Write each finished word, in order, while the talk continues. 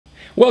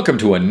Welcome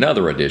to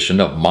another edition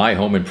of My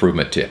Home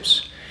Improvement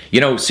Tips. You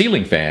know,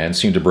 ceiling fans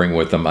seem to bring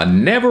with them a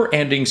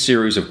never-ending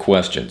series of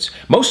questions,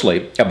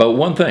 mostly about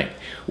one thing.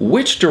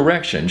 Which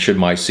direction should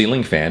my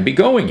ceiling fan be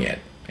going in?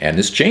 And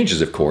this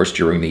changes, of course,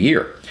 during the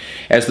year.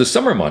 As the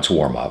summer months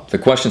warm up, the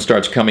question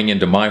starts coming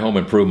into My Home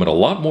Improvement a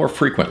lot more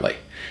frequently.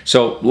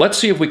 So let's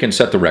see if we can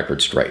set the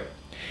record straight.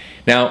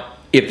 Now,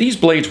 if these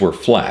blades were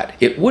flat,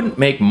 it wouldn't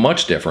make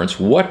much difference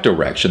what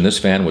direction this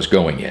fan was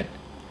going in.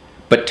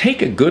 But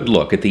take a good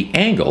look at the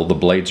angle the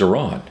blades are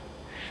on.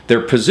 They're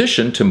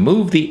positioned to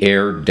move the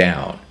air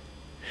down.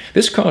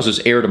 This causes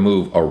air to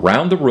move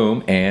around the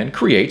room and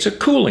creates a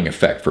cooling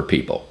effect for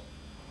people.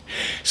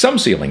 Some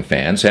ceiling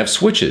fans have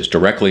switches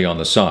directly on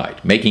the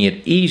side, making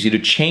it easy to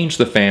change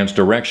the fan's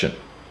direction.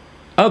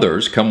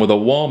 Others come with a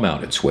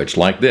wall-mounted switch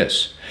like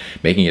this,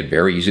 making it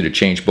very easy to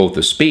change both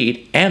the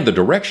speed and the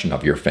direction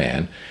of your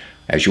fan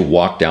as you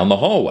walk down the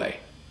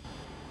hallway.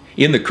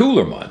 In the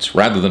cooler months,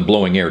 rather than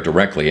blowing air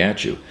directly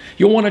at you,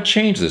 you'll want to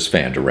change this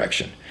fan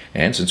direction.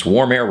 And since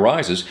warm air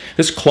rises,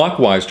 this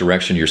clockwise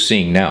direction you're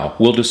seeing now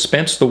will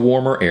dispense the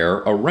warmer air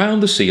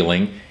around the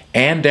ceiling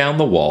and down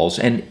the walls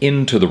and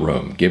into the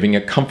room, giving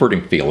a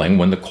comforting feeling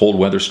when the cold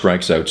weather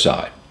strikes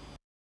outside.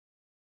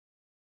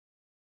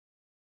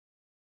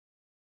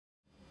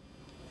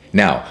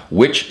 Now,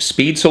 which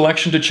speed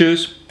selection to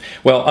choose?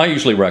 Well, I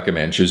usually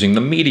recommend choosing the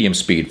medium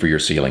speed for your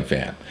ceiling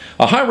fan.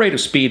 A high rate of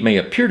speed may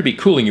appear to be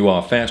cooling you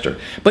off faster,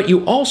 but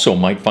you also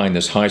might find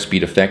this high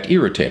speed effect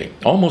irritating,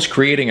 almost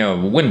creating a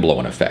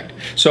windblowing effect.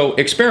 So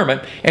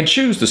experiment and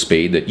choose the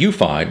speed that you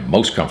find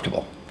most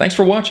comfortable. Thanks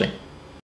for watching.